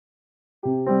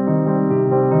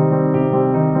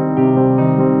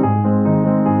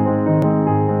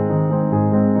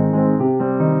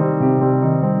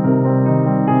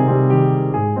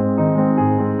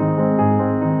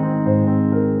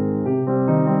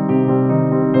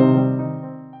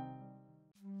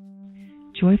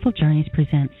Joyful Journeys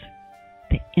presents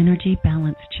the Energy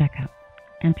Balance Checkup.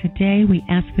 And today we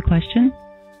ask the question,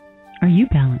 are you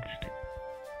balanced?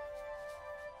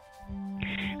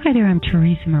 Hi there, I'm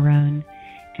Teresa Marone,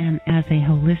 and as a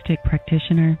holistic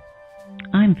practitioner,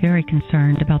 I'm very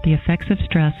concerned about the effects of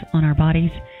stress on our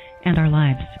bodies and our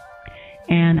lives.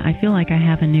 And I feel like I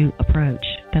have a new approach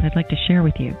that I'd like to share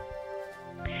with you.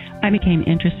 I became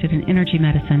interested in energy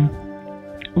medicine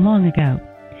long ago.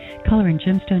 Color and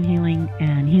gemstone healing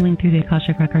and healing through the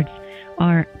Akashic Records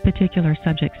are particular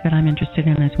subjects that I'm interested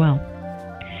in as well.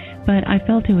 But I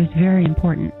felt it was very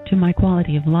important to my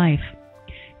quality of life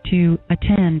to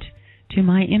attend to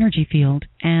my energy field,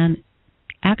 and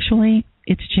actually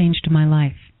it's changed my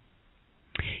life.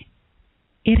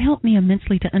 It helped me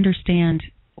immensely to understand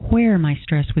where my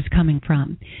stress was coming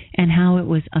from and how it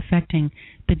was affecting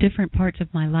the different parts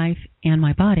of my life and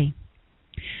my body.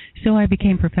 So I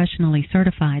became professionally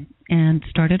certified and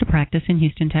started a practice in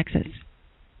Houston, Texas.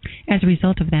 As a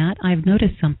result of that, I've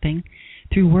noticed something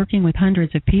through working with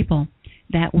hundreds of people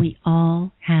that we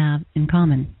all have in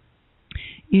common.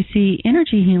 You see,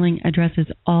 energy healing addresses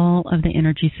all of the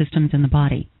energy systems in the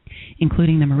body,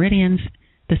 including the meridians,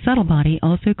 the subtle body,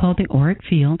 also called the auric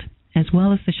field, as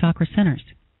well as the chakra centers.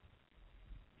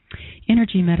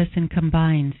 Energy medicine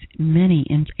combines many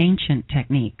ancient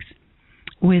techniques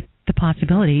with the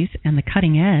possibilities and the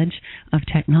cutting edge of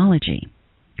technology.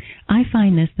 I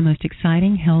find this the most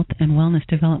exciting health and wellness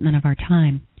development of our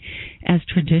time, as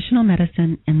traditional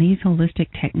medicine and these holistic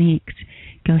techniques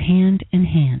go hand in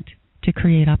hand to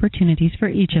create opportunities for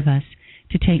each of us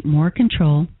to take more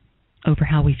control over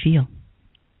how we feel.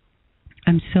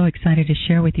 I'm so excited to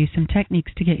share with you some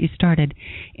techniques to get you started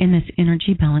in this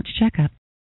energy balance checkup.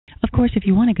 Of course, if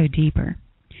you want to go deeper,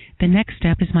 the next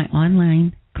step is my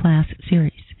online class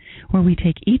series, where we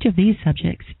take each of these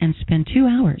subjects and spend 2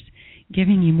 hours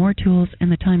giving you more tools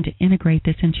and the time to integrate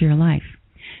this into your life.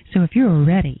 So if you're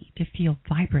ready to feel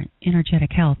vibrant,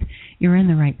 energetic health, you're in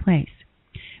the right place.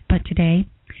 But today,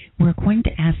 we're going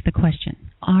to ask the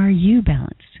question, are you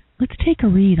balanced? Let's take a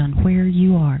read on where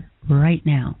you are right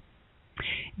now.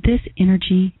 This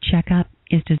energy checkup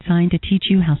is designed to teach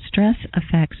you how stress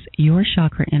affects your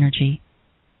chakra energy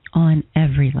on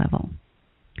every level.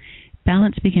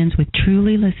 Balance begins with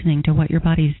truly listening to what your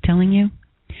body is telling you,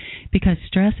 because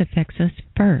stress affects us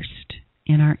first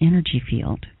in our energy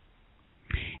field.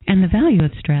 And the value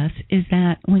of stress is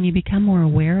that when you become more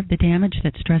aware of the damage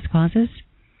that stress causes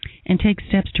and take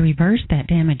steps to reverse that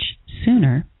damage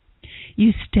sooner,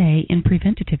 you stay in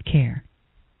preventative care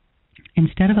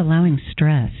instead of allowing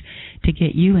stress to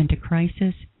get you into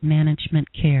crisis management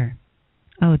care.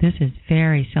 Oh, this is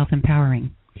very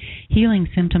self-empowering. Healing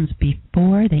symptoms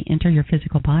before they enter your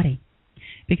physical body,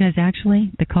 because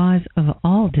actually the cause of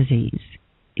all disease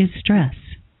is stress.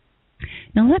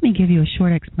 Now let me give you a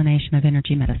short explanation of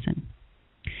energy medicine.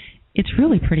 It's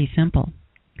really pretty simple.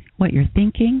 What you're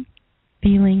thinking,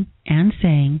 feeling, and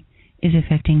saying is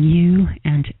affecting you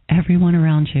and everyone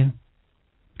around you.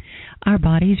 Our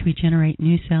bodies regenerate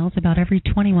new cells about every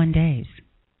 21 days.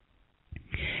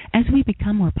 As we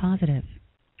become more positive,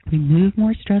 remove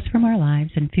more stress from our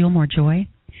lives, and feel more joy,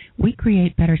 we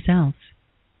create better cells.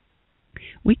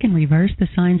 We can reverse the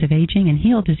signs of aging and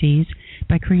heal disease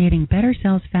by creating better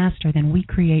cells faster than we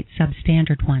create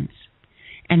substandard ones.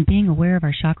 And being aware of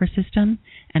our chakra system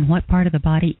and what part of the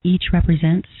body each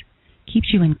represents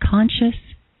keeps you in conscious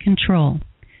control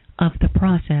of the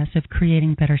process of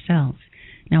creating better cells.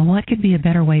 Now, what could be a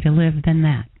better way to live than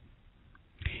that?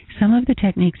 Some of the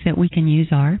techniques that we can use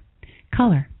are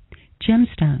color,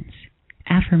 gemstones,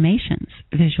 affirmations,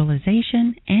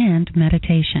 visualization, and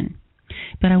meditation.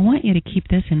 But I want you to keep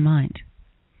this in mind.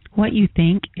 What you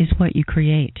think is what you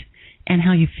create, and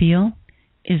how you feel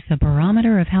is the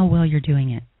barometer of how well you're doing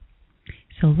it.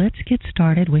 So let's get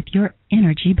started with your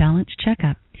energy balance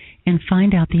checkup and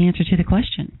find out the answer to the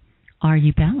question, are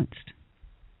you balanced?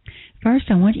 First,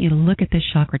 I want you to look at this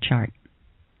chakra chart.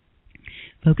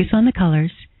 Focus on the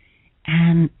colors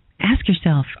and ask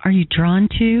yourself, are you drawn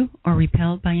to or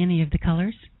repelled by any of the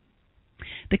colors?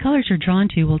 The colors you're drawn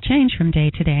to will change from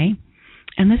day to day,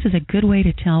 and this is a good way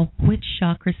to tell which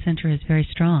chakra center is very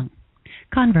strong.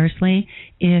 Conversely,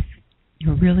 if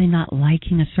you're really not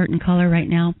liking a certain color right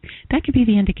now, that could be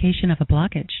the indication of a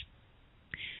blockage.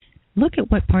 Look at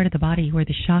what part of the body where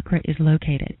the chakra is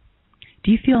located.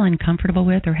 Do you feel uncomfortable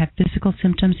with or have physical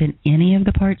symptoms in any of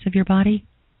the parts of your body?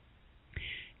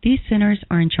 These centers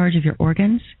are in charge of your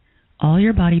organs, all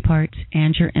your body parts,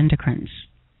 and your endocrines.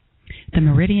 The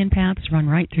meridian paths run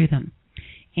right through them,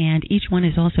 and each one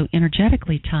is also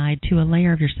energetically tied to a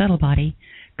layer of your subtle body,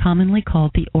 commonly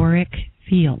called the auric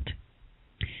field.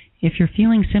 If you're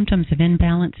feeling symptoms of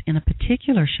imbalance in a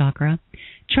particular chakra,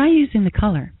 try using the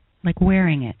color, like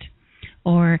wearing it,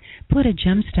 or put a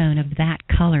gemstone of that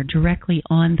color directly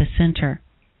on the center,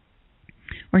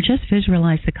 or just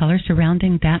visualize the color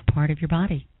surrounding that part of your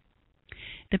body.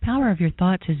 The power of your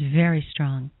thoughts is very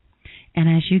strong, and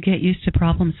as you get used to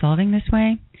problem solving this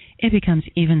way, it becomes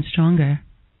even stronger.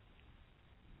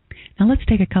 Now let's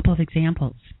take a couple of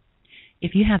examples.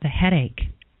 If you have a headache,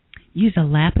 use a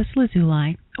lapis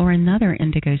lazuli or another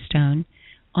indigo stone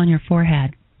on your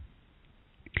forehead.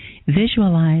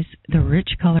 Visualize the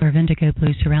rich color of indigo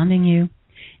blue surrounding you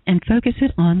and focus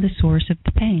it on the source of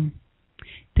the pain.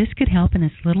 This could help in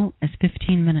as little as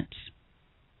 15 minutes.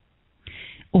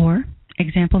 Or,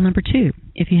 example number 2,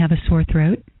 if you have a sore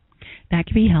throat, that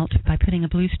can be helped by putting a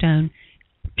blue stone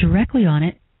directly on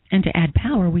it, and to add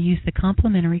power, we use the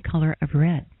complementary color of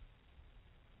red.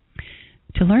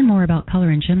 To learn more about color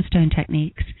and gemstone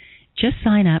techniques, just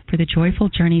sign up for the Joyful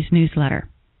Journeys newsletter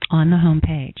on the home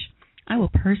page. I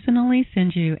will personally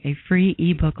send you a free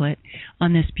e-booklet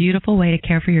on this beautiful way to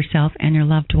care for yourself and your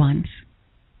loved ones.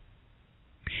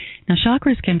 Now,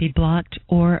 chakras can be blocked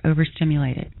or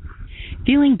overstimulated.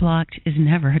 Feeling blocked is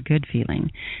never a good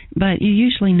feeling, but you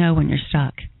usually know when you're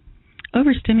stuck.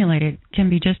 Overstimulated can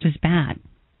be just as bad.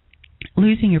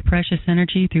 Losing your precious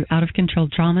energy through out-of-control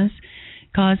traumas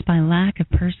caused by lack of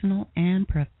personal and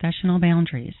professional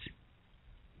boundaries.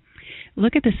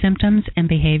 Look at the symptoms and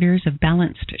behaviors of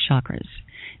balanced chakras.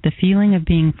 The feeling of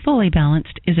being fully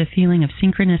balanced is a feeling of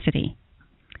synchronicity,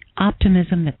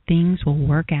 optimism that things will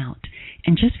work out,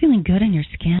 and just feeling good in your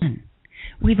skin.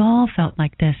 We've all felt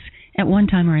like this at one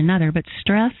time or another, but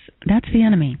stress, that's the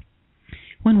enemy.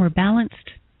 When we're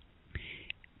balanced,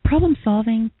 problem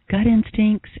solving, gut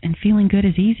instincts, and feeling good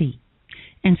is easy.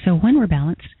 And so when we're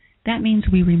balanced, that means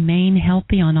we remain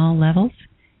healthy on all levels,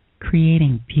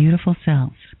 creating beautiful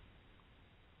cells.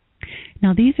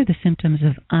 Now, these are the symptoms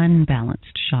of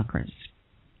unbalanced chakras.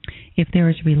 If there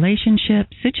is a relationship,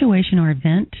 situation, or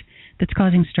event that's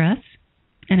causing stress,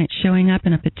 and it's showing up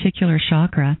in a particular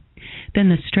chakra, then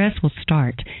the stress will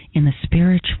start in the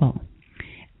spiritual.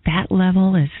 That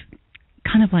level is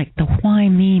kind of like the why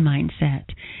me mindset,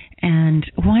 and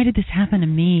why did this happen to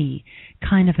me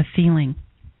kind of a feeling.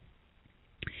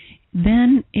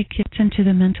 Then it gets into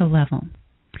the mental level,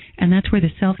 and that's where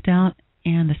the self-doubt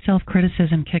and the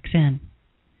self-criticism kicks in.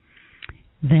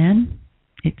 Then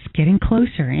it's getting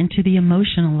closer into the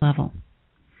emotional level.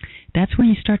 That's when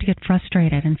you start to get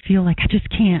frustrated and feel like I just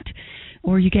can't,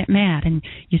 or you get mad and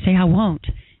you say I won't.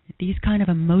 These kind of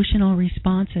emotional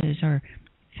responses are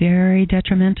very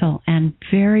detrimental and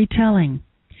very telling.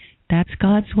 That's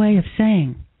God's way of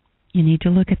saying you need to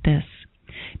look at this,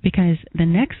 because the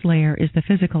next layer is the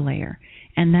physical layer,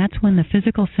 and that's when the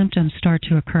physical symptoms start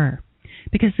to occur,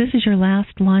 because this is your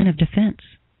last line of defense.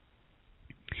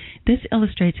 This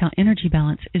illustrates how energy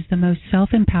balance is the most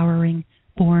self-empowering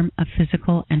form of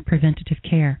physical and preventative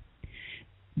care,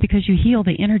 because you heal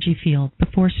the energy field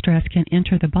before stress can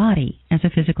enter the body as a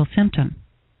physical symptom.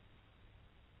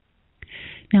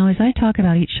 Now, as I talk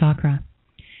about each chakra,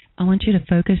 I want you to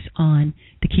focus on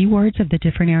the key words of the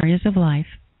different areas of life: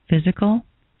 physical,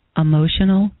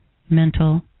 emotional,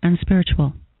 mental, and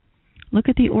spiritual. Look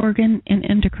at the organ and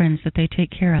endocrines that they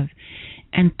take care of,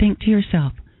 and think to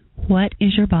yourself, what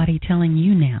is your body telling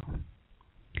you now?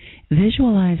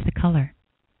 Visualize the color.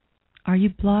 Are you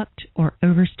blocked or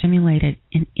overstimulated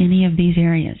in any of these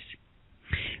areas?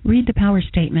 Read the power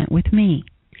statement with me,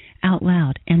 out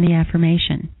loud, and the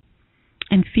affirmation,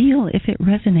 and feel if it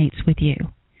resonates with you.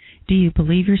 Do you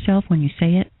believe yourself when you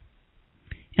say it?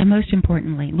 And most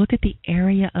importantly, look at the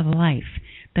area of life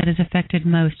that is affected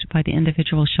most by the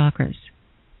individual chakras.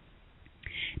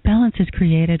 Balance is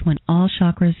created when all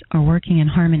chakras are working in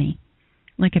harmony,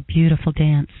 like a beautiful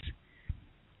dance.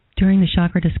 During the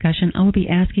chakra discussion, I will be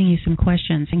asking you some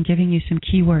questions and giving you some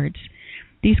keywords.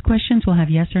 These questions will have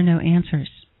yes or no answers.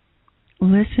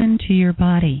 Listen to your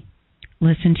body,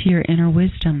 listen to your inner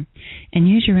wisdom, and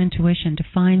use your intuition to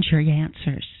find your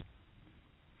answers.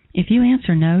 If you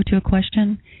answer no to a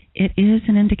question, it is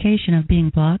an indication of being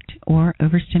blocked or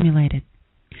overstimulated.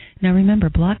 Now remember,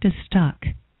 blocked is stuck,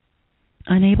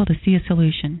 unable to see a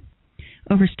solution.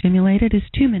 Overstimulated is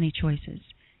too many choices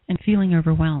and feeling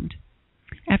overwhelmed.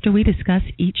 After we discuss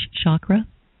each chakra,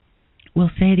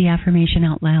 we'll say the affirmation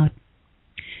out loud.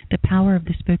 The power of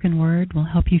the spoken word will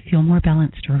help you feel more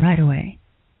balanced right away.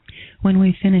 When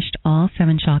we've finished all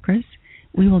 7 chakras,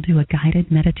 we will do a guided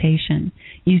meditation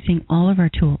using all of our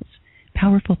tools: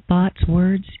 powerful thoughts,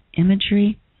 words,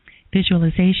 imagery,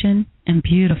 visualization, and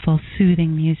beautiful,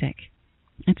 soothing music.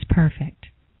 It's perfect.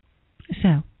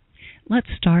 So, let's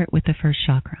start with the first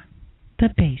chakra, the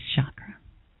base chakra.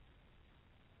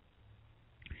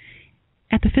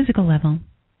 At the physical level,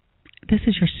 this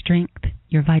is your strength,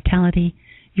 your vitality,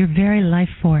 your very life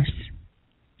force.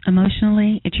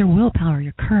 Emotionally, it's your willpower,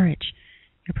 your courage,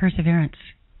 your perseverance.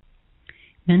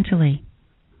 Mentally,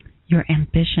 your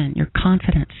ambition, your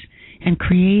confidence, and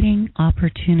creating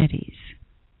opportunities.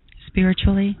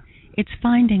 Spiritually, it's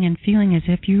finding and feeling as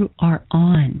if you are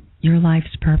on your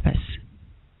life's purpose.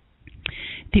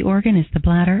 The organ is the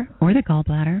bladder or the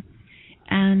gallbladder,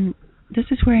 and this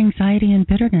is where anxiety and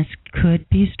bitterness could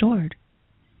be stored.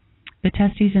 The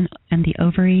testes and the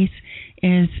ovaries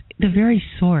is the very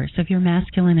source of your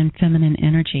masculine and feminine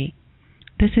energy.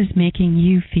 This is making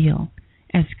you feel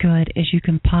as good as you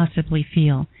can possibly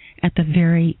feel at the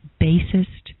very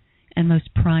basest and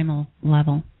most primal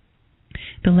level.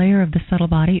 The layer of the subtle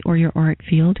body or your auric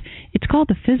field, it's called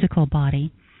the physical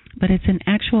body, but it's an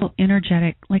actual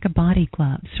energetic, like a body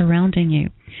glove, surrounding you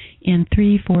in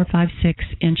 3, 4, 5, 6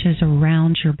 inches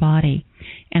around your body.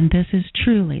 And this is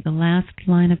truly the last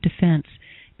line of defense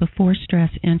before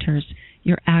stress enters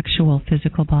your actual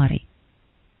physical body.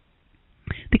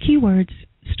 The key words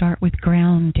start with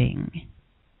grounding.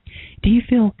 Do you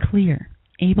feel clear,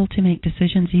 able to make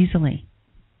decisions easily?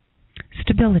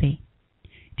 Stability.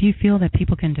 Do you feel that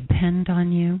people can depend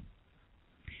on you?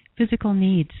 Physical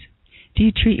needs. Do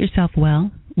you treat yourself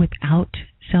well without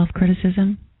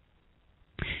self-criticism?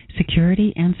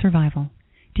 Security and survival.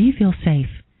 Do you feel safe?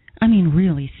 I mean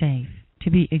really safe,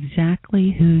 to be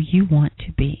exactly who you want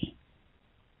to be?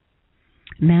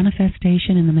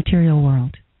 Manifestation in the material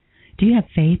world. Do you have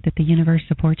faith that the universe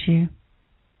supports you?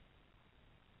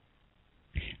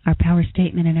 Our power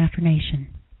statement and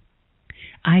affirmation.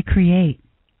 I create.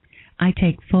 I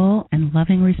take full and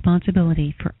loving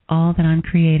responsibility for all that I'm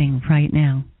creating right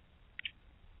now.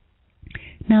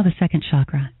 Now the second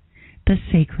chakra, the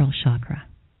sacral chakra.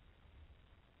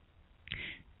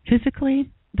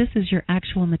 Physically, this is your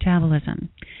actual metabolism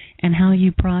and how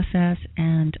you process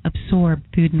and absorb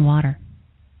food and water.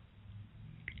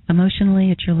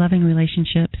 Emotionally, it's your loving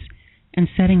relationships and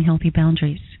setting healthy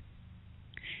boundaries.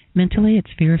 Mentally, it's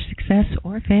fear of success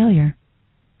or failure.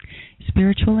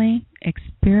 Spiritually,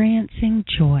 experiencing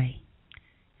joy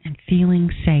and feeling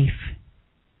safe.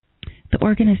 The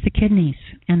organ is the kidneys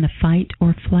and the fight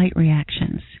or flight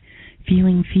reactions,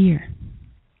 feeling fear.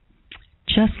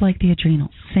 Just like the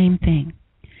adrenals, same thing.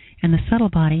 And the subtle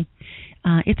body,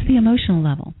 it's the emotional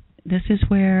level. This is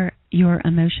where your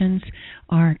emotions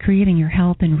are creating your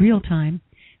health in real time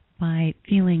by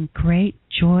feeling great,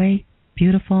 joy,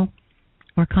 beautiful,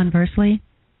 or conversely,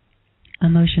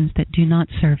 emotions that do not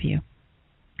serve you.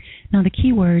 Now the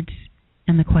key words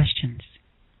and the questions.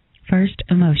 First,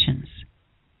 emotions.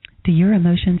 Do your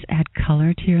emotions add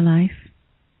color to your life?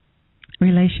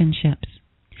 Relationships.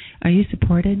 Are you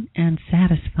supported and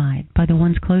satisfied by the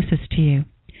ones closest to you,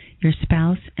 your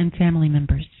spouse and family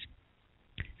members?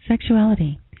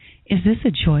 Sexuality. Is this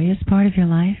a joyous part of your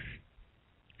life?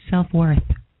 Self-worth.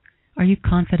 Are you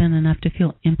confident enough to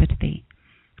feel empathy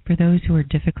for those who are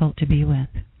difficult to be with?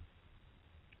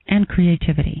 And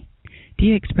creativity. Do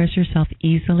you express yourself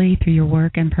easily through your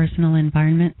work and personal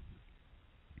environment?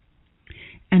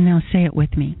 And now say it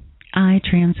with me. I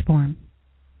transform.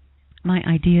 My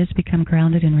ideas become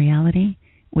grounded in reality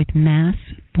with mass,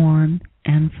 form,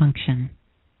 and function.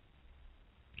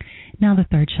 Now the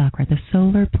third chakra, the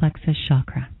solar plexus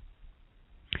chakra.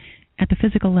 At the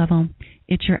physical level,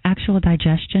 it's your actual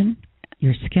digestion,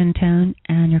 your skin tone,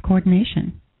 and your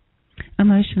coordination.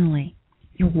 Emotionally,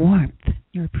 your warmth,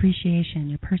 your appreciation,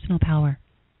 your personal power.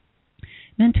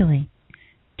 Mentally,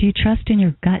 do you trust in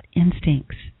your gut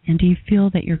instincts, and do you feel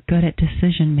that you're good at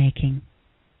decision making?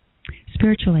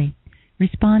 Spiritually,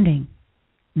 responding,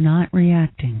 not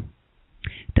reacting.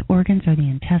 The organs are the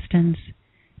intestines.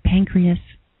 Pancreas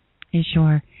is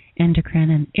your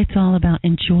endocrine, and it's all about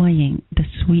enjoying the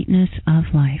sweetness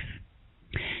of life.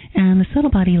 And the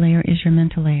subtle body layer is your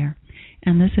mental layer,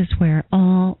 and this is where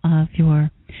all of your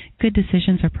good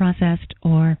decisions are processed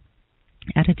or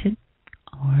edited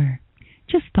or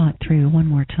just thought through one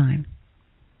more time.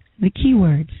 The key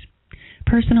words,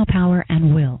 personal power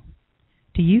and will.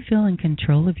 Do you feel in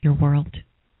control of your world?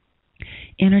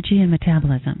 Energy and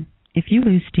metabolism. If you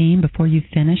lose steam before you've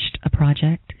finished a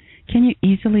project, can you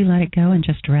easily let it go and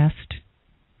just rest?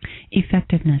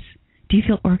 Effectiveness. Do you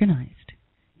feel organized,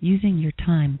 using your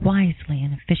time wisely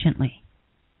and efficiently?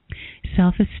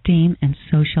 Self-esteem and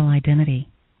social identity.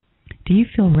 Do you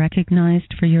feel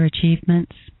recognized for your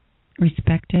achievements,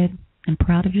 respected, and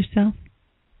proud of yourself?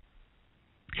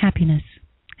 Happiness.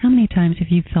 How many times have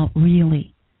you felt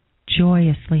really,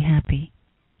 joyously happy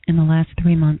in the last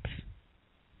 3 months?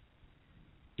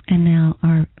 And now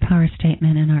our power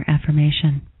statement and our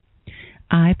affirmation.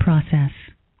 I process.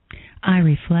 I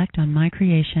reflect on my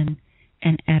creation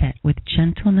and edit with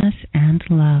gentleness and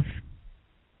love.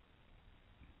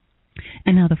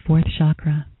 And now the fourth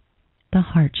chakra, the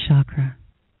heart chakra.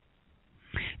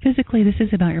 Physically, this is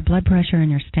about your blood pressure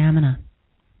and your stamina.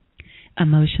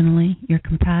 Emotionally, your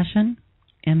compassion,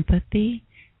 empathy,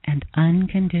 and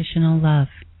unconditional love.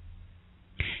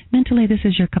 Mentally, this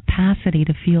is your capacity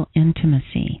to feel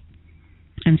intimacy.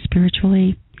 And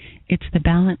spiritually, it's the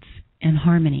balance and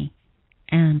harmony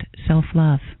and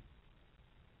self-love.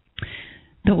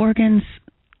 The organs,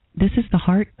 this is the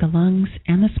heart, the lungs,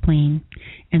 and the spleen,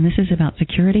 and this is about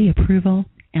security, approval,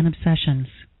 and obsessions.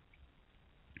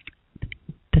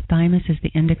 The thymus is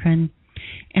the endocrine,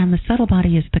 and the subtle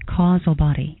body is the causal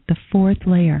body, the fourth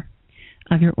layer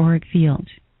of your auric field.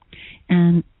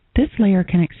 And this layer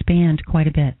can expand quite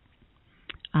a bit.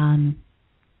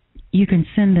 You can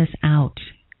send this out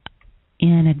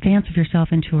in advance of yourself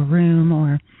into a room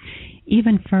or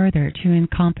even further to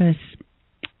encompass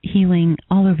healing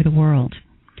all over the world.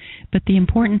 But the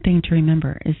important thing to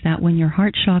remember is that when your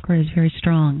heart chakra is very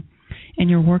strong and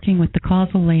you're working with the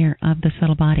causal layer of the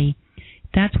subtle body,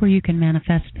 that's where you can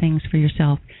manifest things for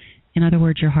yourself. In other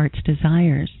words, your heart's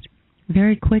desires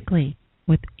very quickly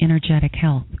with energetic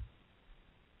health.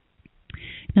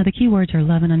 Now, the key words are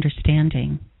love and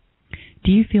understanding.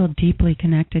 Do you feel deeply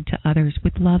connected to others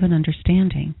with love and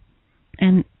understanding?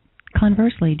 And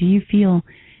conversely, do you feel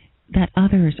that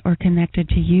others are connected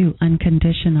to you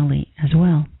unconditionally as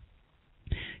well?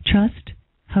 Trust,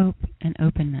 hope, and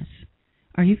openness.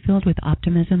 Are you filled with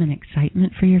optimism and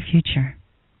excitement for your future?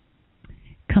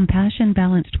 Compassion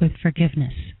balanced with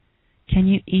forgiveness. Can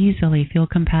you easily feel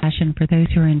compassion for those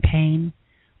who are in pain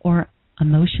or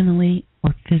emotionally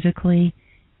or physically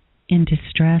in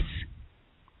distress?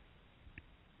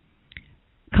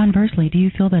 Conversely, do you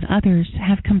feel that others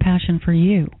have compassion for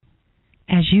you?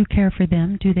 As you care for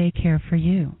them, do they care for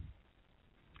you?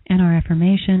 And our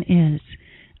affirmation is,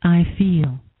 I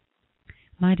feel.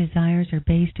 My desires are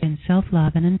based in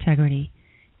self-love and integrity,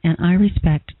 and I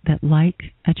respect that like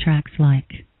attracts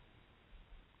like.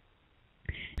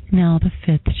 Now the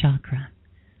fifth chakra,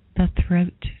 the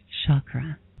throat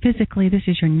chakra. Physically, this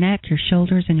is your neck, your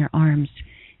shoulders, and your arms,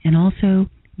 and also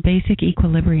basic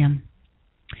equilibrium.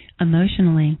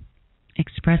 Emotionally,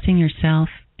 expressing yourself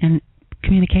and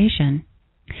communication.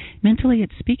 Mentally,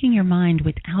 it's speaking your mind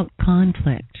without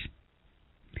conflict.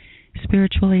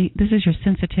 Spiritually, this is your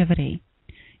sensitivity,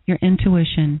 your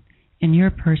intuition, and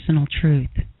your personal truth.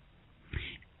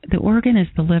 The organ is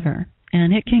the liver,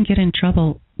 and it can get in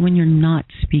trouble when you're not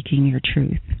speaking your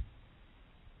truth.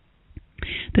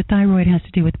 The thyroid has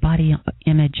to do with body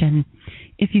image, and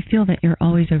if you feel that you're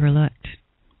always overlooked.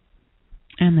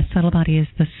 And the subtle body is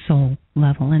the soul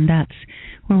level, and that's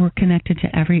where we're connected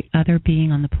to every other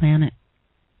being on the planet.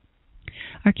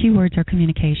 Our keywords are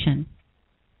communication.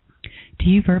 Do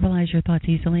you verbalize your thoughts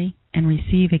easily and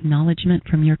receive acknowledgement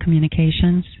from your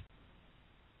communications?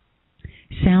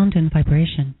 Sound and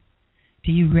vibration.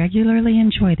 Do you regularly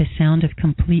enjoy the sound of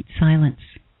complete silence?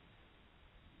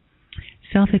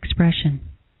 Self-expression.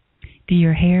 Do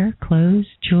your hair, clothes,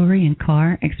 jewelry, and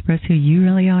car express who you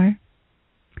really are?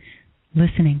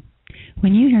 Listening.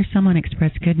 When you hear someone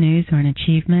express good news or an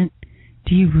achievement,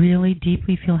 do you really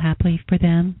deeply feel happy for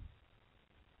them?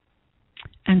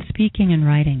 And speaking and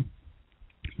writing.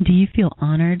 Do you feel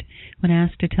honored when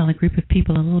asked to tell a group of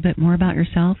people a little bit more about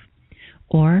yourself?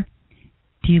 Or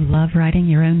do you love writing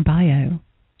your own bio?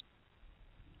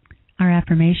 Our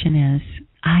affirmation is,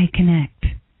 I connect.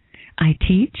 I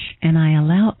teach and I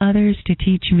allow others to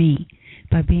teach me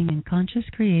by being in conscious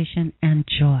creation and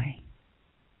joy.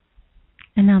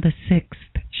 And now the sixth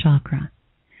chakra,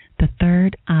 the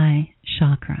third eye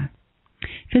chakra.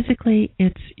 Physically,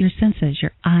 it's your senses,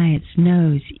 your eyes,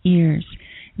 nose, ears,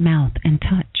 mouth, and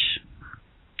touch.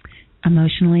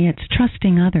 Emotionally, it's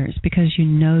trusting others because you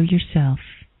know yourself.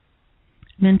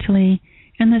 Mentally,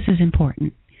 and this is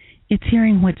important, it's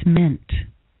hearing what's meant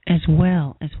as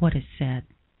well as what is said.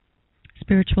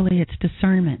 Spiritually, it's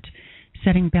discernment,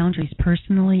 setting boundaries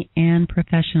personally and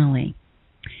professionally.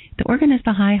 The organ is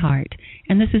the high heart,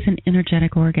 and this is an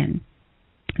energetic organ.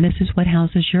 This is what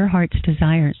houses your heart's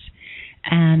desires,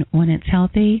 and when it's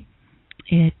healthy,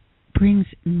 it brings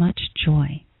much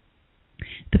joy.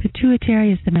 The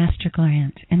pituitary is the master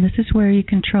gland, and this is where you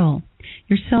control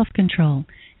your self-control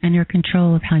and your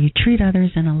control of how you treat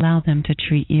others and allow them to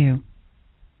treat you.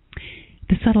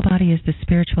 The subtle body is the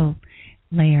spiritual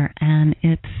layer, and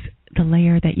it's the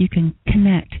layer that you can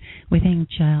connect with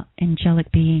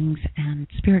angelic beings and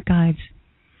spirit guides.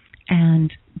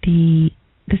 And the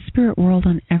the spirit world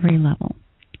on every level,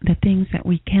 the things that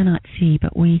we cannot see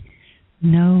but we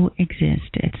know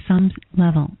exist at some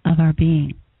level of our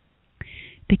being.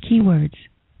 The key words: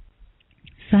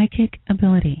 psychic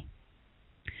ability.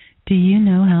 Do you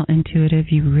know how intuitive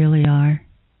you really are?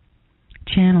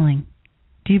 Channeling.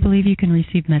 Do you believe you can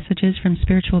receive messages from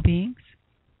spiritual beings?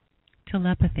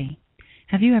 Telepathy.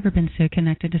 Have you ever been so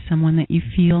connected to someone that you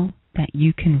feel that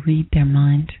you can read their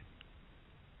mind?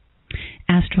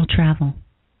 Astral travel.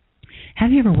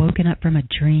 Have you ever woken up from a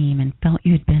dream and felt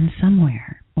you had been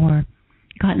somewhere, or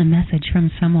gotten a message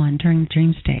from someone during the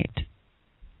dream state?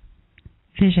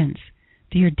 Visions.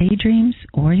 Do your daydreams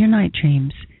or your night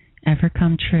dreams ever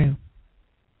come true?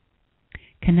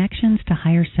 Connections to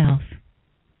higher self.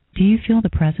 Do you feel the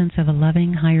presence of a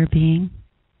loving higher being?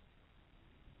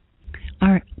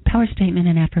 Our power statement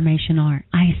and affirmation are: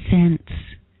 I sense.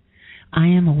 I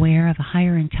am aware of a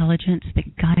higher intelligence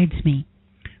that guides me,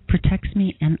 protects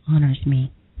me, and honors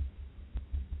me.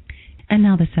 And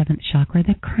now the seventh chakra,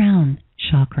 the crown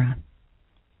chakra.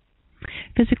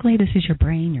 Physically, this is your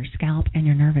brain, your scalp, and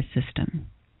your nervous system.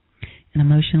 And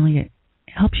emotionally, it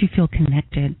helps you feel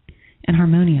connected and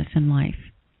harmonious in life.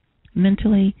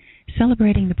 Mentally,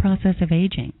 celebrating the process of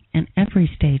aging and every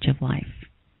stage of life.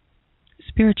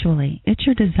 Spiritually, it's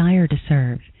your desire to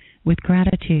serve with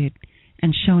gratitude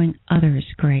and showing others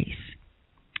grace.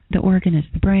 The organ is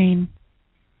the brain.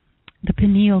 The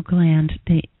pineal gland,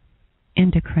 the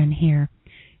endocrine here,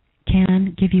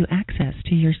 can give you access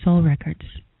to your soul records.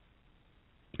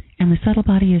 And the subtle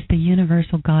body is the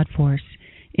universal God force.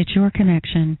 It's your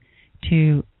connection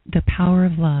to the power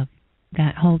of love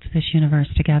that holds this universe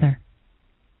together.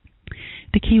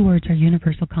 The key words are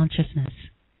universal consciousness.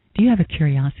 Do you have a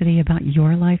curiosity about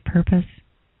your life purpose?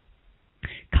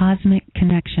 Cosmic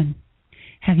connection.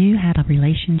 Have you had a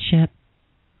relationship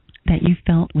that you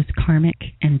felt was karmic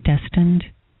and destined?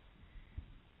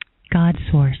 God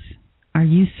source. Are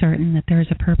you certain that there is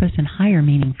a purpose and higher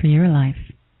meaning for your life?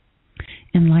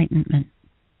 Enlightenment.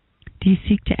 Do you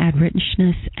seek to add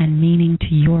richness and meaning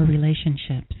to your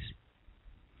relationships?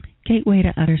 Gateway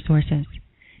to other sources.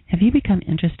 Have you become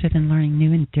interested in learning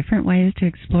new and different ways to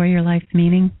explore your life's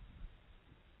meaning?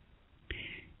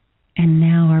 And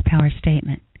now our power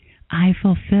statement. I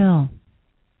fulfill.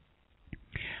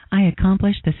 I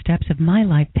accomplish the steps of my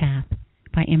life path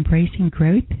by embracing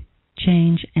growth,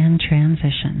 change, and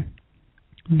transition.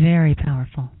 Very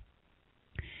powerful.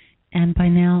 And by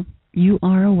now, you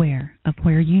are aware of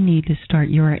where you need to start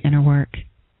your inner work.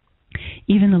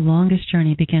 Even the longest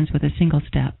journey begins with a single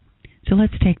step. So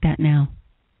let's take that now.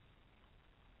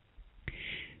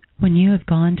 When you have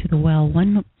gone to the well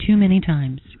one too many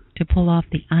times to pull off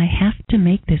the I have to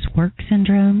make this work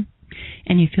syndrome,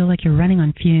 and you feel like you're running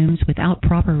on fumes without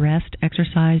proper rest,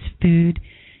 exercise, food,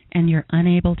 and you're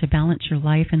unable to balance your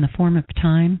life in the form of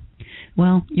time,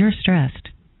 well, you're stressed.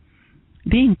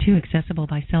 Being too accessible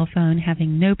by cell phone,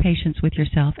 having no patience with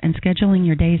yourself, and scheduling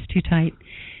your days too tight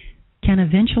can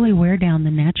eventually wear down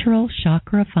the natural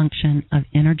chakra function of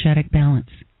energetic balance.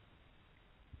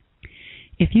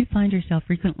 If you find yourself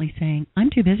frequently saying, I'm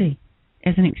too busy,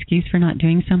 as an excuse for not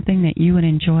doing something that you would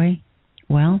enjoy,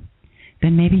 well,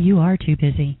 then maybe you are too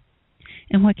busy.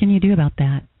 And what can you do about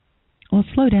that? Well,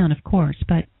 slow down, of course,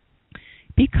 but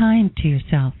be kind to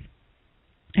yourself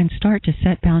and start to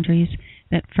set boundaries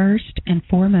that first and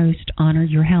foremost honor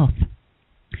your health.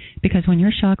 Because when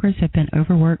your chakras have been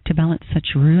overworked to balance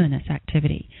such ruinous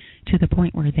activity to the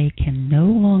point where they can no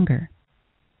longer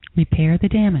repair the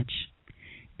damage,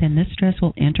 then this stress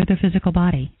will enter the physical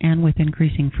body, and with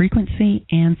increasing frequency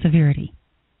and severity.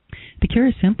 The cure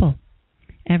is simple.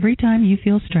 Every time you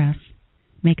feel stress,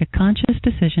 make a conscious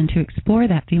decision to explore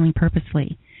that feeling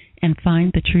purposely and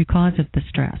find the true cause of the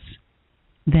stress.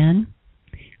 Then,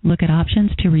 look at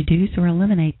options to reduce or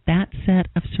eliminate that set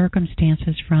of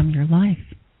circumstances from your life.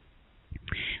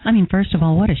 I mean, first of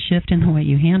all, what a shift in the way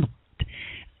you handle it.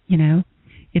 You know,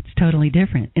 it's totally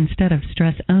different. Instead of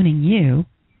stress owning you,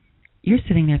 you're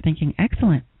sitting there thinking,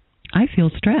 excellent, I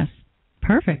feel stress.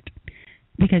 Perfect.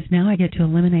 Because now I get to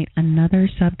eliminate another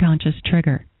subconscious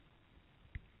trigger.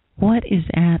 What is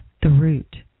at the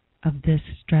root of this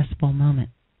stressful moment?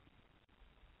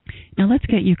 Now let's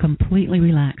get you completely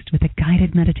relaxed with a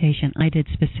guided meditation I did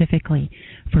specifically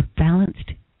for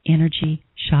balanced energy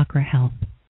chakra health.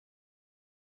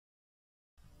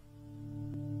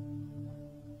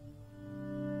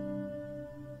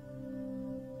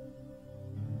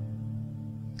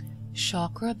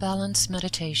 Chakra Balance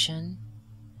Meditation.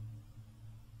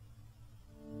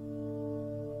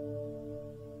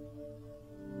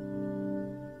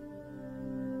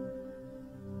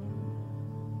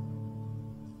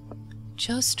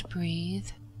 Just breathe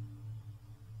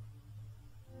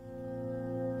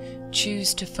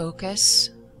choose to focus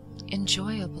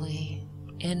enjoyably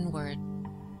inward.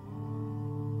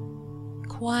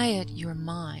 Quiet your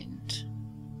mind.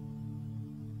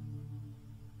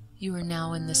 You are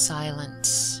now in the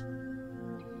silence.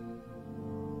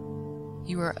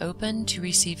 You are open to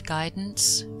receive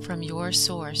guidance from your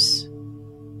source.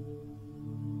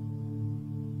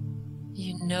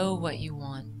 You know what you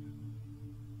want.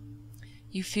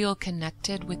 You feel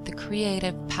connected with the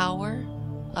creative power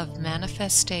of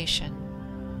manifestation.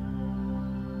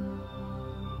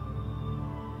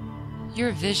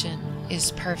 Your vision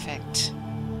is perfect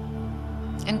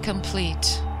and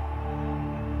complete,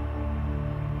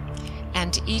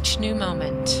 and each new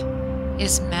moment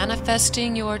is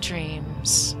manifesting your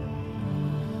dreams.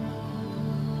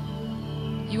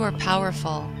 You are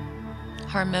powerful,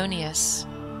 harmonious,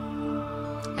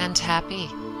 and happy.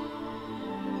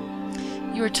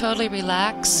 You are totally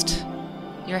relaxed.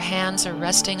 Your hands are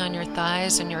resting on your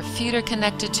thighs and your feet are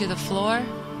connected to the floor.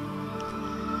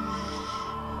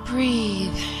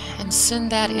 Breathe and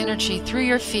send that energy through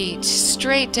your feet,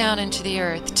 straight down into the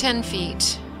earth, 10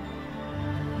 feet.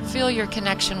 Feel your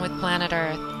connection with planet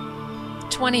Earth,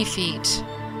 20 feet.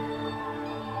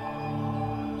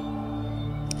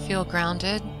 Feel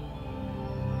grounded,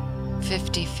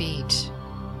 50 feet.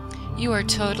 You are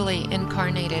totally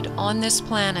incarnated on this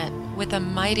planet with a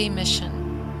mighty mission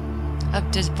of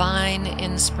divine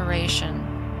inspiration.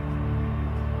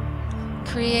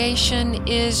 Creation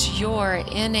is your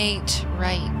innate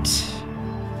right.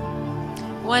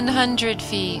 100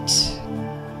 feet.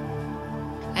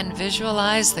 And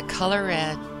visualize the color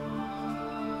red.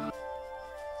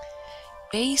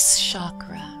 Base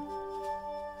chakra.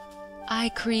 I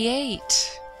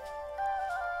create.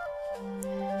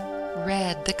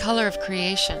 Red, the color of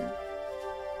creation.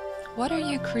 What are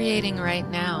you creating right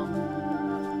now?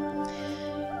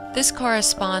 This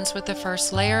corresponds with the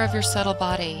first layer of your subtle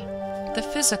body, the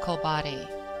physical body.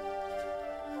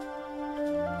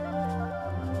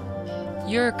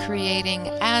 You're creating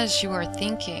as you are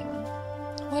thinking.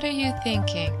 What are you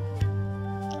thinking?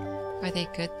 Are they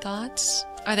good thoughts?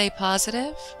 Are they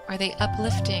positive? Are they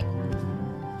uplifting?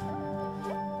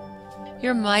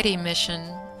 Your mighty mission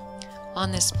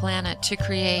on this planet to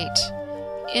create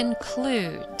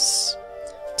includes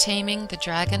taming the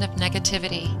dragon of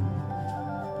negativity,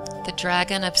 the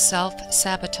dragon of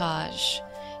self-sabotage,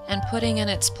 and putting in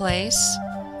its place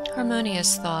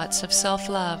harmonious thoughts of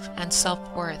self-love and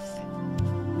self-worth,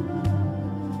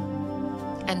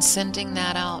 and sending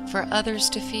that out for others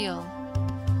to feel.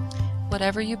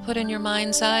 Whatever you put in your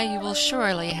mind's eye, you will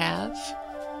surely have.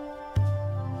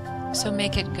 So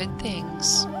make it good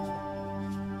things.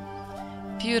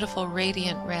 Beautiful,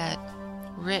 radiant red,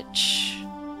 rich.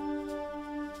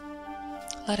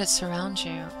 Let it surround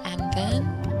you, and then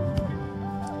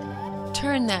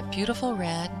turn that beautiful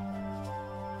red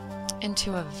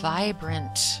into a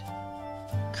vibrant,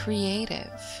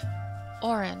 creative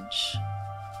orange.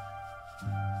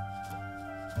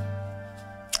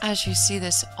 As you see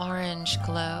this orange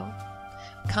glow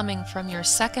coming from your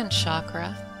second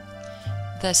chakra,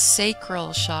 the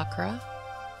sacral chakra,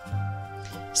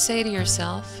 say to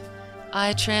yourself,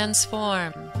 I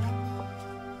transform.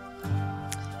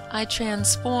 I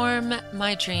transform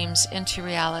my dreams into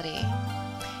reality.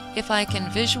 If I can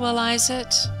visualize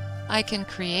it, I can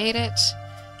create it,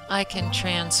 I can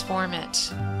transform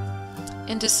it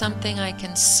into something I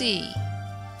can see,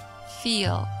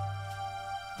 feel,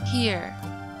 hear,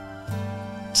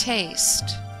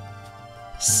 taste,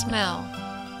 smell,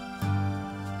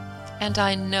 and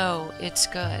I know it's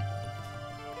good.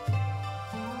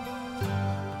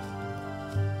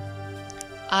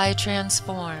 I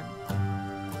transform.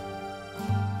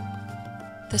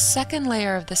 The second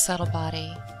layer of the subtle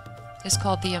body is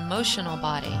called the emotional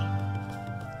body.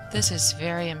 This is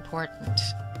very important.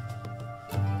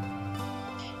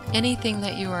 Anything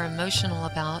that you are emotional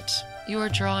about, you are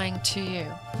drawing to you.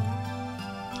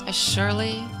 As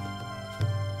surely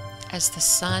as the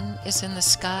sun is in the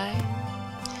sky,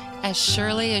 as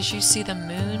surely as you see the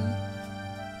moon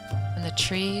and the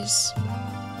trees,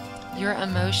 your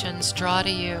emotions draw to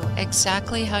you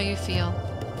exactly how you feel.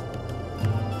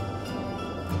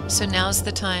 So now's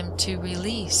the time to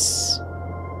release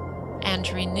and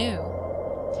renew.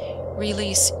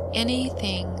 Release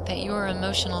anything that you're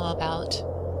emotional about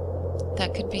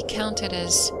that could be counted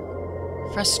as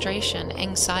frustration,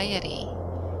 anxiety,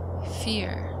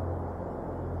 fear.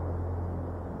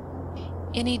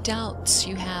 Any doubts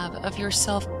you have of your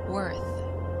self-worth.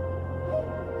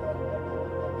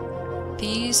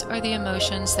 These are the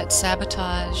emotions that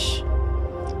sabotage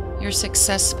your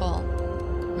successful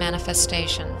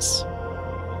manifestations.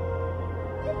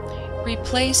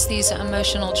 Replace these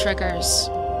emotional triggers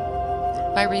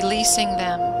by releasing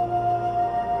them.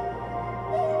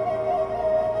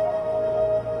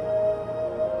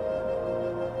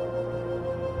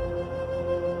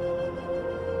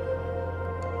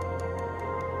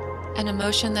 An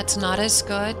emotion that's not as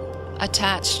good,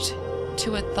 attached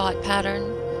to a thought pattern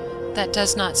that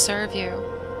does not serve you,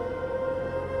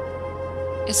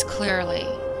 is clearly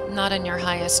not in your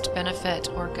highest benefit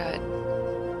or good.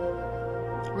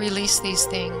 Release these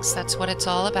things, that's what it's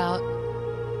all about,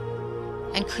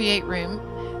 and create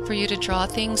room for you to draw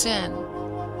things in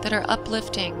that are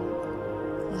uplifting,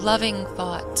 loving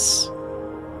thoughts,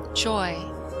 joy,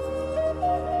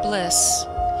 bliss.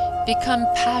 Become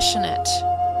passionate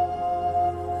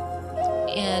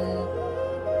in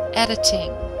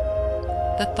editing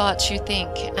the thoughts you think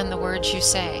and the words you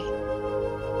say.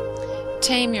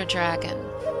 Tame your dragon.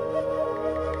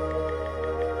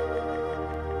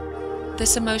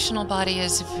 This emotional body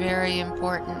is very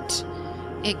important.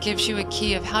 It gives you a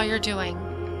key of how you're doing.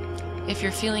 If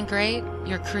you're feeling great,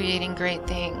 you're creating great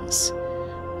things.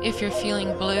 If you're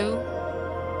feeling blue,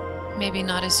 maybe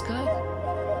not as good.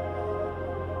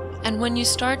 And when you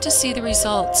start to see the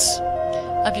results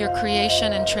of your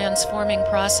creation and transforming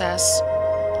process,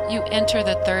 you enter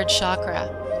the third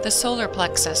chakra, the solar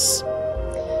plexus,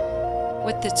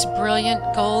 with its brilliant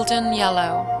golden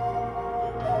yellow.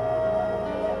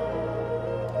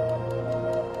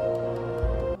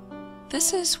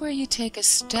 This is where you take a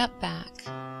step back.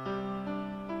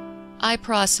 I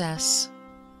process.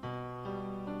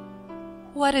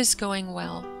 What is going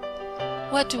well?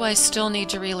 What do I still need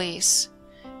to release?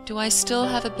 Do I still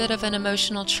have a bit of an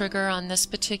emotional trigger on this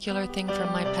particular thing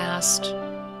from my past?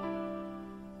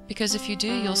 Because if you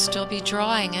do, you'll still be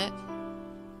drawing it.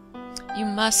 You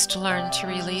must learn to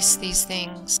release these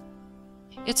things.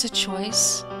 It's a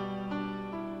choice.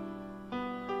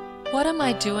 What am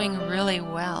I doing really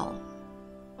well?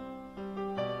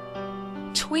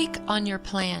 Tweak on your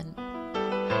plan.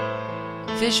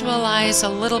 Visualize a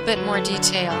little bit more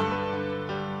detail.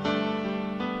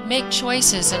 Make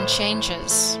choices and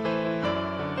changes.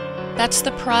 That's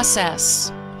the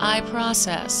process. I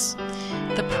process.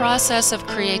 The process of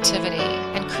creativity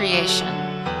and creation.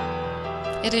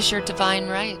 It is your divine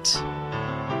right.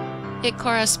 It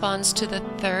corresponds to the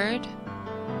third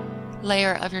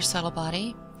layer of your subtle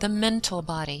body, the mental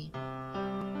body.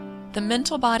 The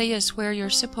mental body is where you're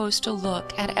supposed to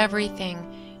look at everything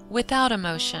without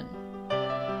emotion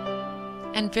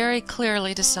and very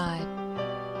clearly decide,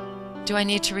 do I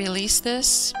need to release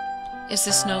this? Is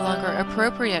this no longer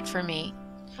appropriate for me?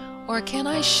 Or can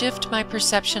I shift my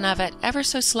perception of it ever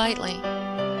so slightly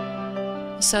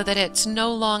so that it's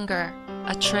no longer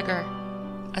a trigger,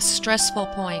 a stressful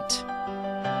point,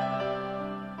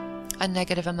 a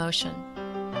negative emotion?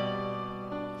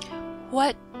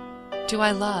 What do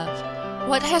I love?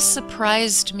 What has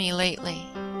surprised me lately?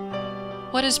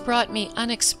 What has brought me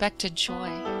unexpected joy?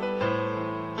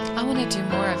 I want to do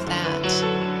more of that.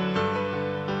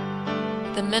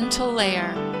 The mental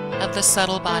layer of the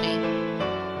subtle body.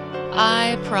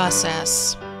 I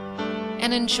process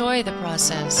and enjoy the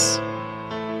process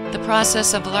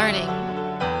of learning,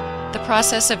 the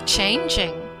process of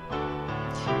changing,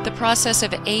 the process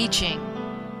of aging.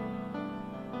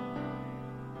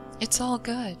 It's all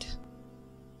good.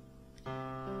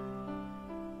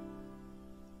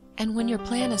 And when your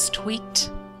plan is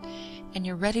tweaked and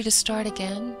you're ready to start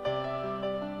again,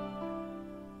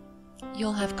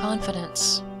 you'll have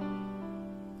confidence.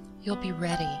 You'll be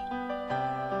ready.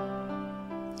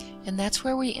 And that's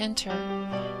where we enter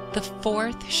the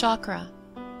fourth chakra,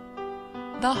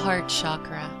 the heart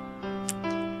chakra.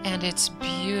 And it's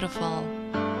beautiful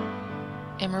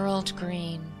emerald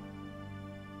green.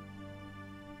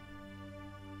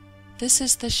 This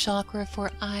is the chakra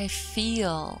for I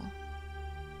feel.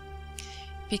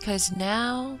 Because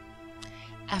now,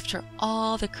 after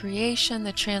all the creation,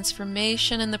 the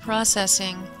transformation, and the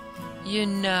processing, you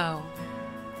know.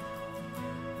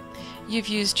 You've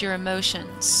used your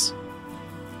emotions.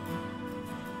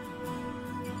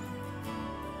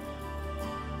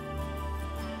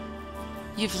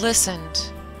 You've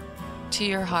listened to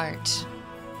your heart.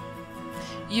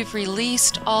 You've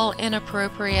released all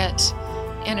inappropriate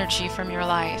energy from your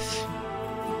life.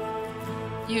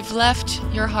 You've left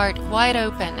your heart wide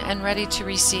open and ready to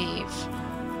receive.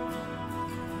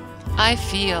 I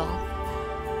feel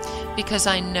because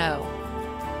I know.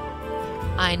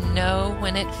 I know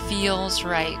when it feels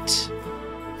right.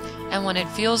 And when it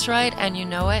feels right and you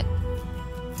know it,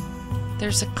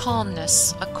 there's a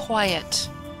calmness, a quiet,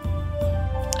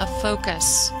 a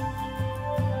focus.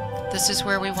 This is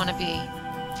where we want to be.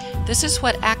 This is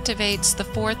what activates the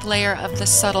fourth layer of the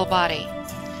subtle body,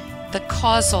 the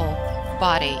causal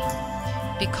body.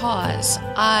 Because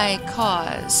I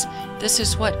cause, this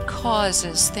is what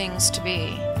causes things to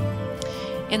be.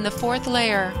 In the fourth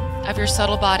layer of your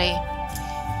subtle body,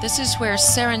 this is where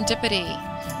serendipity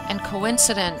and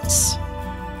coincidence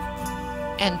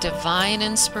and divine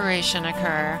inspiration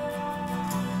occur.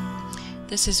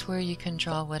 This is where you can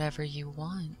draw whatever you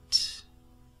want.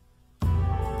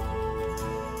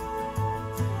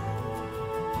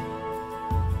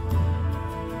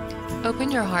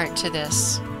 Open your heart to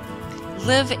this.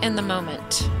 Live in the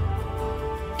moment.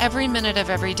 Every minute of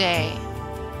every day.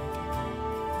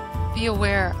 Be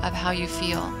aware of how you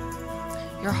feel.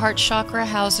 Your heart chakra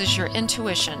houses your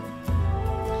intuition.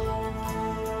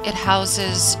 It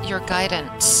houses your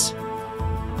guidance.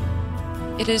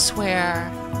 It is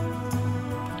where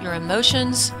your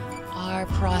emotions are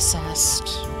processed.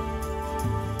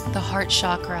 The heart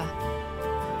chakra.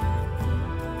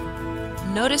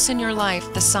 Notice in your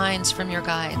life the signs from your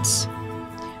guides.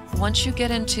 Once you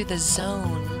get into the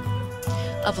zone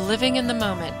of living in the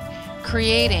moment,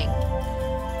 creating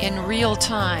in real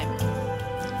time,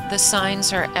 the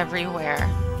signs are everywhere.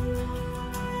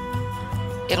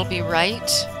 It'll be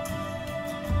right,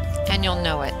 and you'll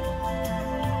know it.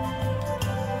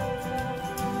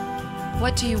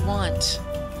 What do you want?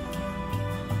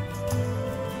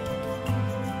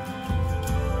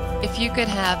 If you could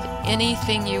have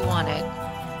anything you wanted,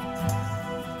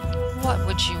 what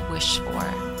would you wish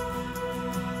for?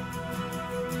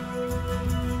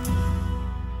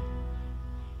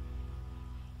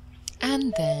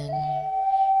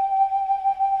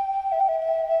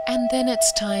 And then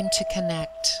it's time to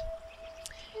connect.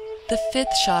 The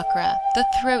fifth chakra, the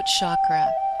throat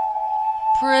chakra,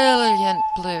 brilliant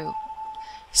blue,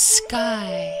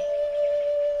 sky,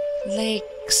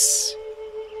 lakes,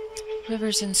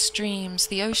 rivers and streams,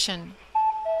 the ocean,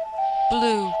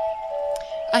 blue,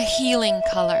 a healing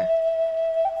color.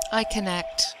 I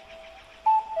connect.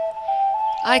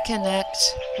 I connect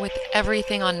with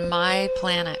everything on my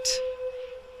planet.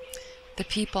 The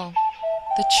people,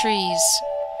 the trees,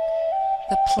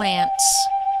 the plants,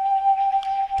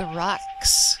 the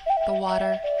rocks, the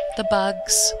water, the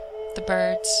bugs, the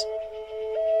birds.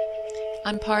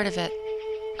 I'm part of it.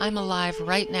 I'm alive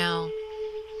right now.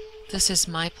 This is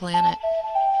my planet.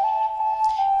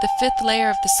 The fifth layer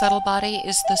of the subtle body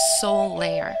is the soul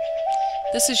layer.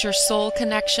 This is your soul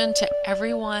connection to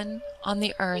everyone on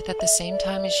the earth at the same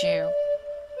time as you,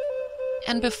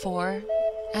 and before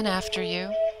and after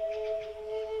you.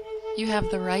 You have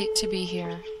the right to be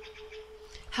here.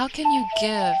 How can you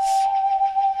give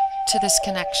to this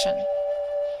connection?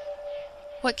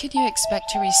 What can you expect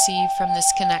to receive from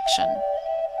this connection?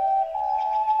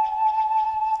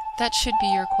 That should be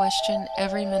your question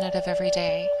every minute of every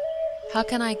day. How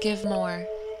can I give more?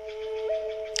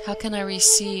 How can I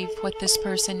receive what this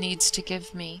person needs to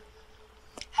give me?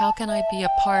 How can I be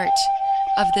a part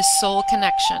of this soul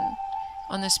connection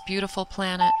on this beautiful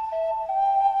planet?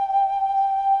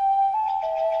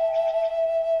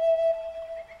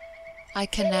 I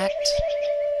connect.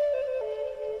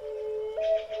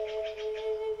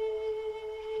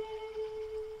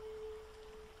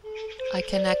 I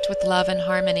connect with love and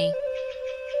harmony.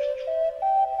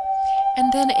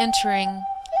 And then entering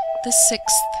the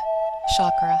sixth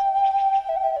chakra,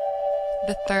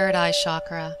 the third eye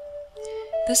chakra.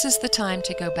 This is the time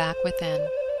to go back within.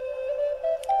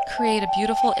 Create a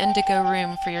beautiful indigo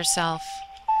room for yourself.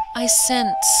 I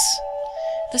sense.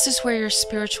 This is where your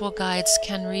spiritual guides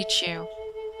can reach you.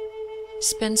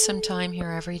 Spend some time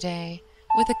here every day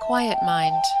with a quiet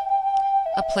mind,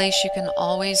 a place you can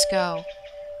always go,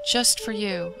 just for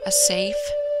you, a safe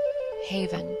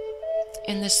haven.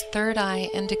 In this third eye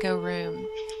indigo room,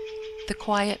 the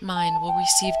quiet mind will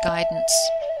receive guidance.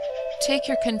 Take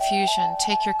your confusion,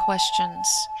 take your questions,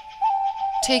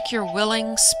 take your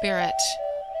willing spirit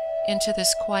into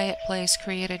this quiet place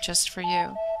created just for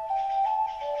you.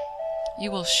 You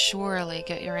will surely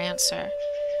get your answer.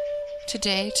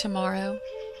 Today, tomorrow,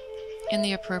 in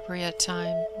the appropriate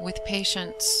time, with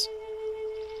patience.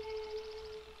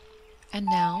 And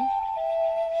now,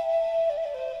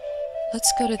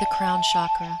 let's go to the crown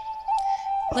chakra.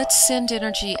 Let's send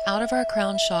energy out of our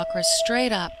crown chakra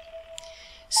straight up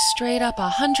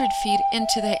 100 feet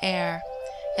into the air,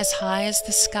 as high as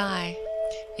the sky,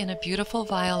 in a beautiful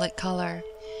violet color.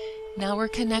 Now we're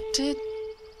connected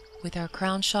with our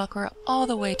crown chakra all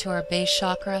the way to our base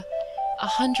chakra,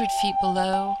 100 feet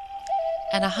below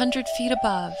and 100 feet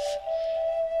above,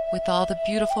 with all the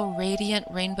beautiful radiant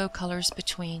rainbow colors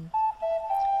between.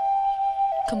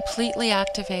 Completely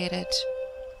activated,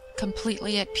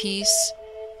 completely at peace,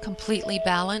 completely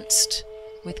balanced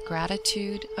with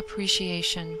gratitude,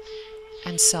 appreciation,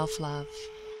 and self-love.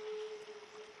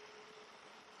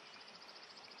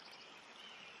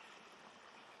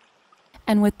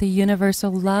 And with the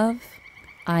universal love,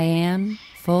 I am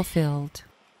fulfilled.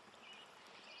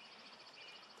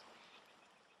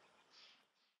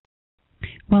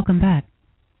 Welcome back.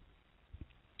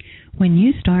 When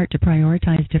you start to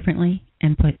prioritize differently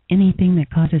and put anything that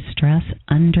causes stress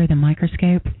under the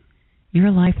microscope,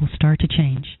 your life will start to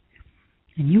change.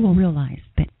 And you will realize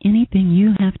that anything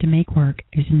you have to make work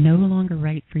is no longer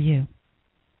right for you.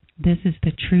 This is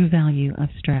the true value of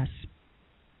stress.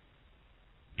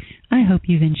 I hope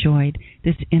you've enjoyed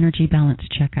this energy balance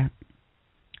checkup.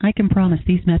 I can promise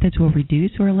these methods will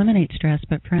reduce or eliminate stress,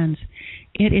 but friends,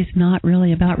 it is not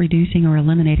really about reducing or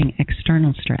eliminating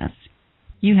external stress.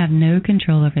 You have no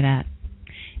control over that.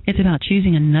 It's about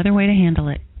choosing another way to handle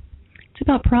it. It's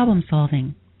about problem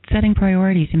solving, setting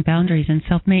priorities and boundaries, and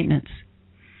self-maintenance.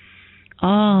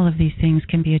 All of these things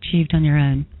can be achieved on your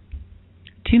own.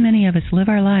 Too many of us live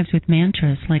our lives with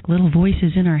mantras, like little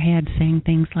voices in our head saying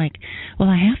things like, well,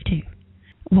 I have to.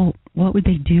 Well, what would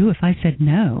they do if I said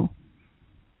no?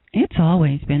 It's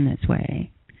always been this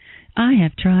way. I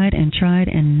have tried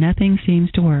and nothing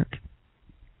seems to work.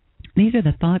 These are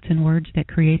the thoughts and words that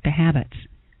create the habits,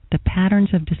 the patterns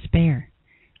of despair,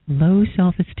 low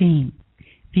self-esteem,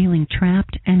 feeling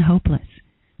trapped and hopeless,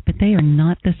 but they are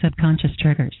not the subconscious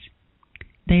triggers.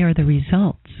 They are the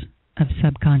results of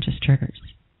subconscious triggers.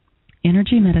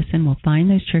 Energy medicine will find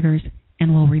those triggers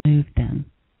and will remove them.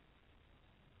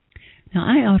 Now,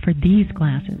 I offer these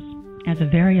classes as a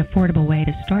very affordable way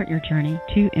to start your journey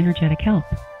to energetic health.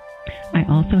 I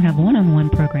also have one-on-one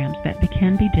programs that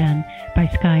can be done by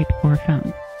Skype or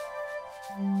phone.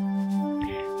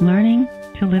 Learning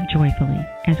to live joyfully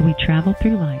as we travel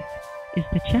through life is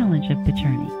the challenge of the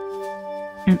journey.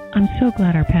 And I'm so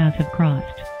glad our paths have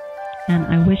crossed. And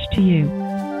I wish to you,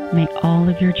 may all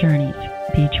of your journeys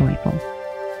be joyful.